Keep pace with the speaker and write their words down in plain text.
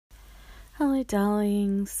Hello,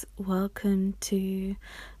 darlings. Welcome to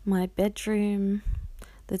my bedroom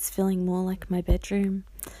that's feeling more like my bedroom,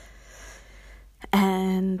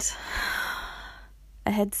 and a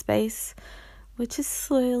headspace which is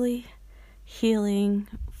slowly healing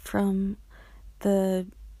from the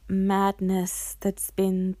madness that's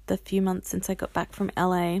been the few months since I got back from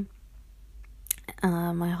LA,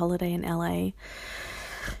 my holiday in LA.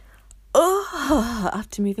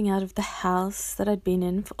 After moving out of the house that I'd been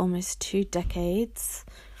in for almost 2 decades,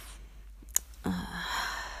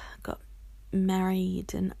 got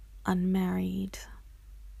married and unmarried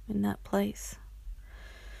in that place.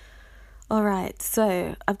 Alright,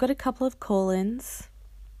 so I've got a couple of call-ins,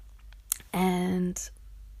 and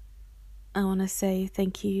I want to say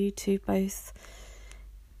thank you to both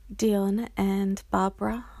Dion and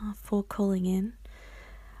Barbara for calling in.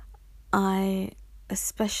 I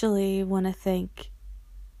especially want to thank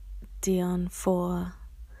Dion for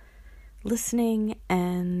listening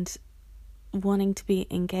and wanting to be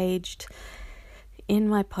engaged in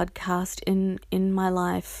my podcast, in my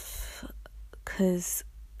life, because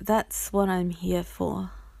that's what I'm here for.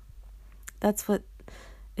 That's what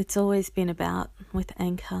it's always been about with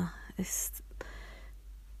Anchor, is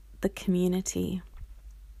the community.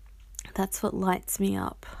 That's what lights me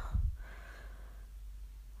up.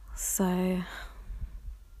 So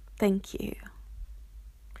thank you.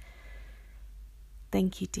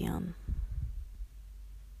 Thank you, Dion.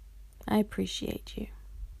 I appreciate you.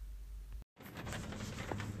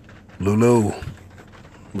 Lulu,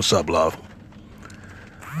 what's up, love?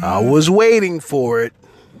 I was waiting for it.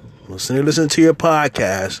 Listen to your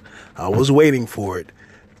podcast. I was waiting for it.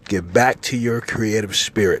 Get back to your creative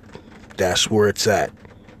spirit. That's where it's at.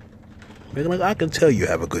 Like, I can tell you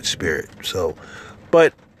have a good spirit.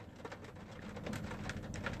 But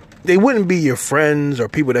they wouldn't be your friends or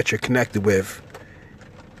people that you're connected with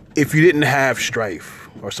if you didn't have strife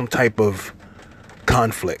or some type of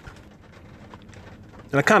conflict.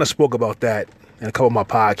 And I kind of spoke about that in a couple of my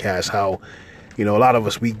podcasts, how, a lot of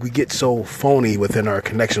us, we get so phony within our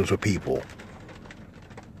connections with people.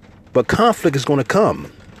 But conflict is going to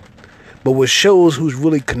come. But what shows who's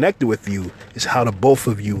really connected with you is how the both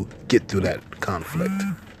of you get through that conflict.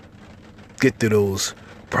 Get through those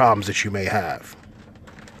problems that you may have.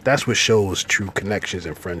 That's what shows true connections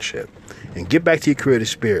and friendship. And get back to your creative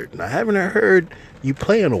spirit. And I haven't heard you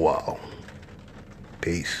play in a while.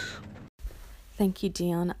 Peace. Thank you,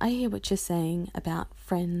 Dion. I hear what you're saying about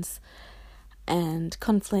friends and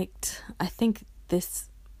conflict. I think this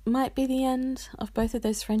might be the end of both of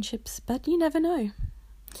those friendships, but you never know.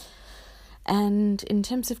 And in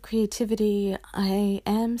terms of creativity, I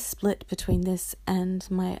am split between this and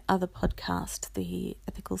my other podcast, the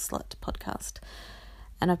Ethical Slut podcast.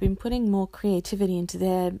 And I've been putting more creativity into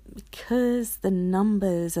there because the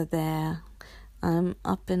numbers are there. I'm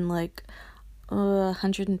up in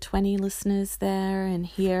 120 listeners there, and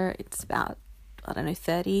here it's about,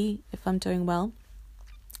 30 if I'm doing well.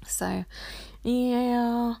 So,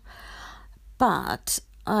 yeah. But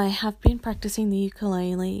I have been practicing the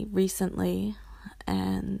ukulele recently,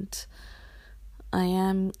 and I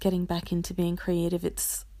am getting back into being creative.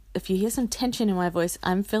 If you hear some tension in my voice,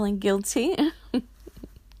 I'm feeling guilty.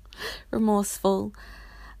 Remorseful,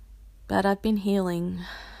 but I've been healing.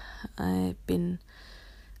 I've been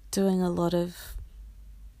doing a lot of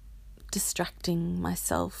distracting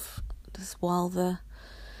myself just while the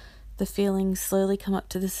feelings slowly come up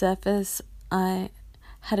to the surface. I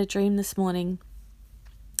had a dream this morning,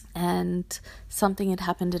 and something had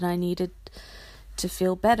happened, and I needed to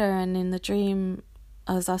feel better. And in the dream,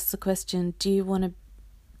 I was asked the question, do you want to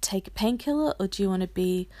take a painkiller, or do you want to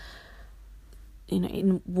be do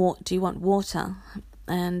you want water?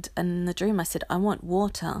 And in the dream I said, I want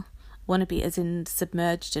water. I want to be as in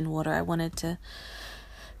submerged in water. I wanted to,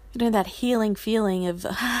 that healing feeling of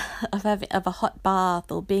having a hot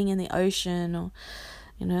bath, or being in the ocean, or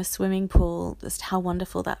a swimming pool. Just how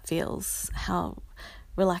wonderful that feels, how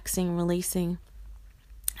relaxing, releasing.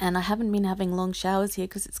 And I haven't been having long showers here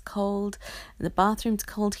because it's cold, and the bathroom's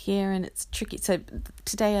cold here, and it's tricky. So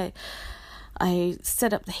today I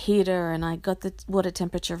set up the heater, and I got the water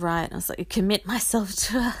temperature right. I was like, commit myself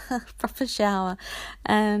to a proper shower.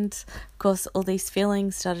 And of course, all these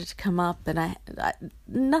feelings started to come up, and I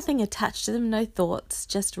nothing attached to them, no thoughts,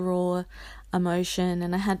 just raw emotion.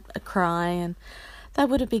 And I had a cry, and that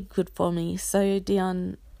would have been good for me. So,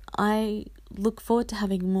 Dion, I look forward to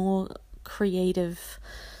having more creative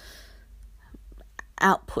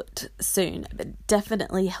output soon. But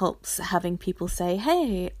definitely helps having people say,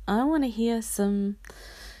 hey, I want to hear some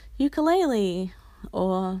ukulele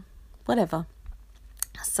or whatever.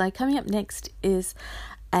 So coming up next is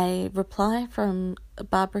a reply from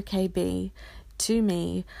Barbara KB to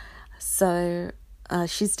me. So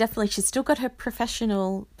she's still got her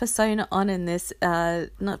professional persona on in this,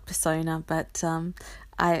 not persona, but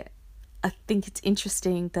I think it's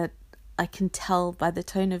interesting that I can tell by the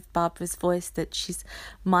tone of Barbara's voice that she's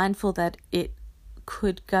mindful that it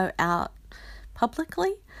could go out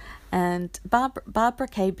publicly. And Barbara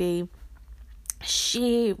KB,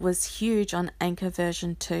 she was huge on Anchor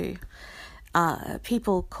version 2.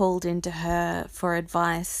 People called into her for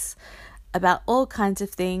advice about all kinds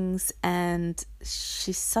of things, and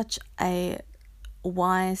she's such a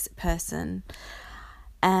wise person.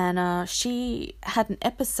 And she had an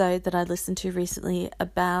episode that I listened to recently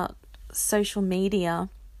about social media,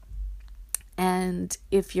 and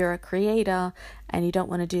if you're a creator and you don't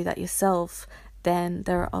want to do that yourself, then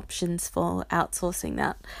there are options for outsourcing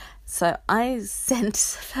that. So I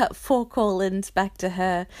sent about 4 call-ins back to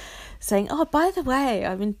her saying, oh, by the way,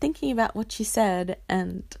 I've been thinking about what you said.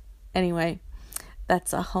 And anyway,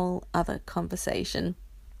 that's a whole other conversation.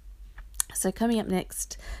 So coming up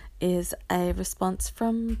next is a response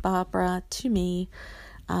from Barbara to me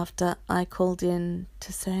after I called in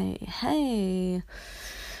to say, hey,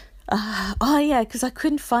 because I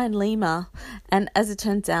couldn't find Lima. And as it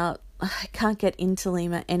turns out, I can't get into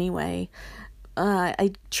Lima anyway.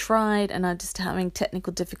 I tried and I'm just having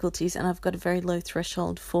technical difficulties, and I've got a very low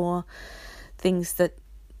threshold for things that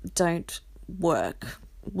don't work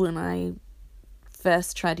when I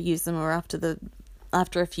first try to use them or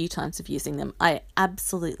after a few times of using them. I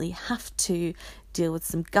absolutely have to deal with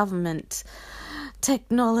some government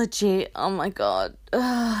technology. Oh my God.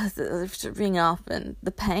 I have to ring up, and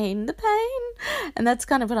the pain. And that's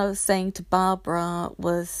kind of what I was saying to Barbara,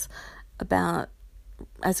 was about,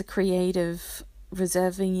 as a creative,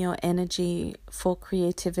 reserving your energy for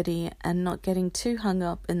creativity and not getting too hung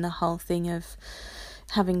up in the whole thing of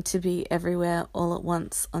having to be everywhere all at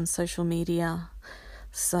once on social media.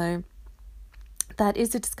 So that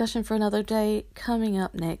is a discussion for another day. Coming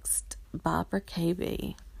up next, Barbara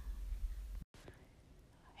KB.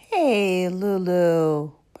 Hey,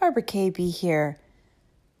 Lulu. Barbara KB here.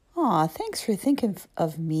 Aw, thanks for thinking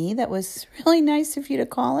of me. That was really nice of you to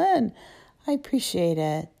call in. I appreciate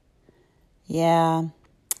it. Yeah,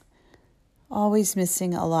 always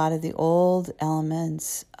missing a lot of the old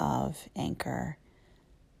elements of Anchor.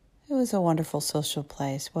 It was a wonderful social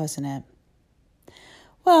place, wasn't it?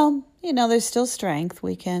 Well, there's still strength.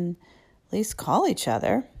 We can at least call each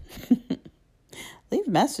other. Leave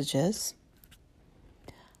messages.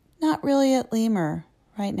 Not really at Lemur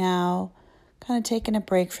right now. Kind of taking a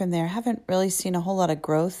break from there. Haven't really seen a whole lot of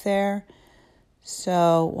growth there.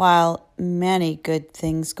 So while many good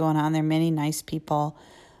things going on there, many nice people,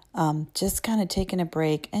 just kind of taking a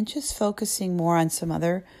break and just focusing more on some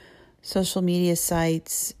other social media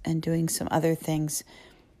sites and doing some other things,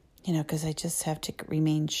 because I just have to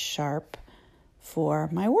remain sharp for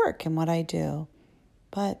my work and what I do.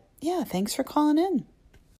 But yeah, thanks for calling in.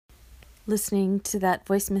 Listening to that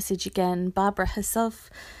voice message again, Barbara herself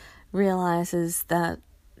realizes that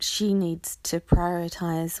she needs to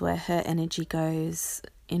prioritize where her energy goes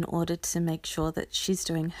in order to make sure that she's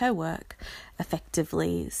doing her work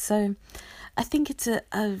effectively. So I think it's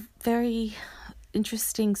a very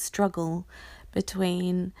interesting struggle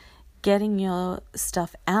between getting your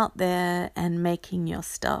stuff out there and making your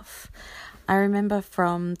stuff. I remember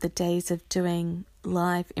from the days of doing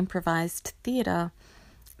live improvised theatre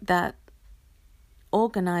that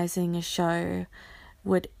organizing a show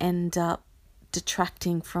would end up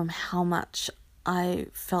detracting from how much I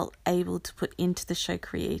felt able to put into the show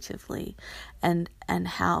creatively, and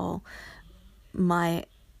how my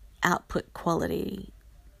output quality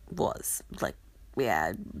was.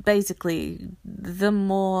 Basically the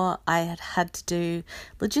more I had to do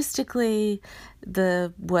logistically,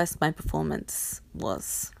 the worse my performance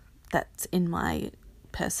was. That's in my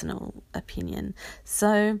personal opinion.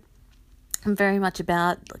 So I'm very much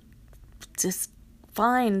about just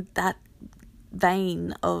find that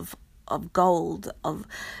vein of gold, of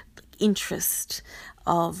interest,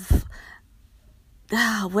 of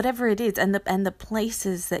whatever it is, and the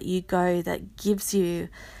places that you go that gives you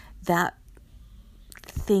that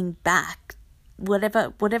thing back,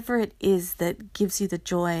 whatever it is that gives you the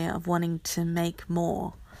joy of wanting to make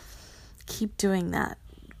more. Keep doing that.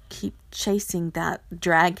 Keep chasing that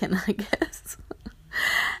dragon, I guess.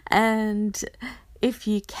 And if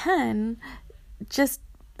you can, just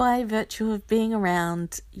by virtue of being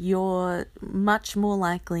around, you're much more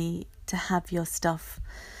likely to have your stuff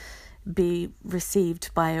be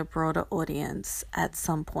received by a broader audience at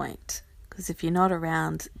some point. Because if you're not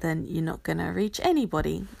around, then you're not going to reach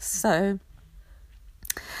anybody. So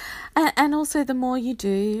And also, the more you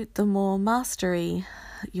do, the more mastery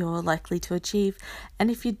you're likely to achieve. And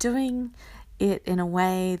if you're doing it in a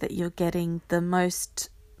way that you're getting the most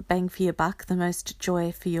bang for your buck, the most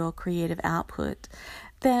joy for your creative output,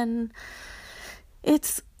 then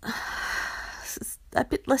it's a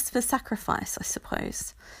bit less of a sacrifice, I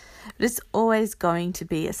suppose. But it's always going to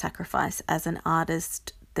be a sacrifice as an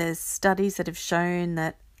artist. There's studies that have shown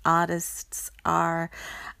that artists are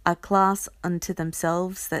a class unto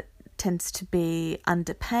themselves that tends to be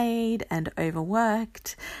underpaid and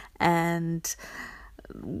overworked, and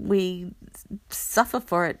we suffer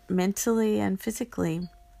for it mentally and physically.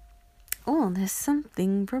 Oh, there's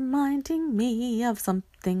something reminding me of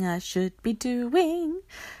something I should be doing.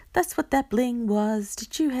 That's what that bling was.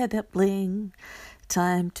 Did you hear that bling?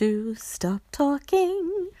 Time to stop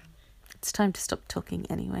talking. It's time to stop talking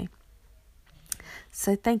anyway.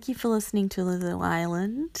 So thank you for listening to Lulu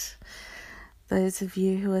Island, those of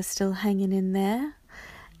you who are still hanging in there.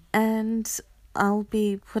 And I'll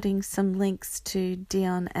be putting some links to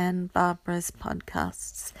Dion and Barbara's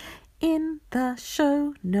podcasts in the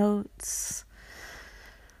show notes.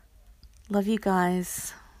 Love you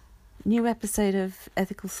guys. New episode of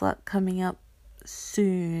Ethical Slut coming up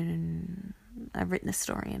soon. I've written a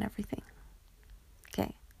story and everything.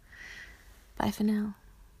 Okay. Bye for now.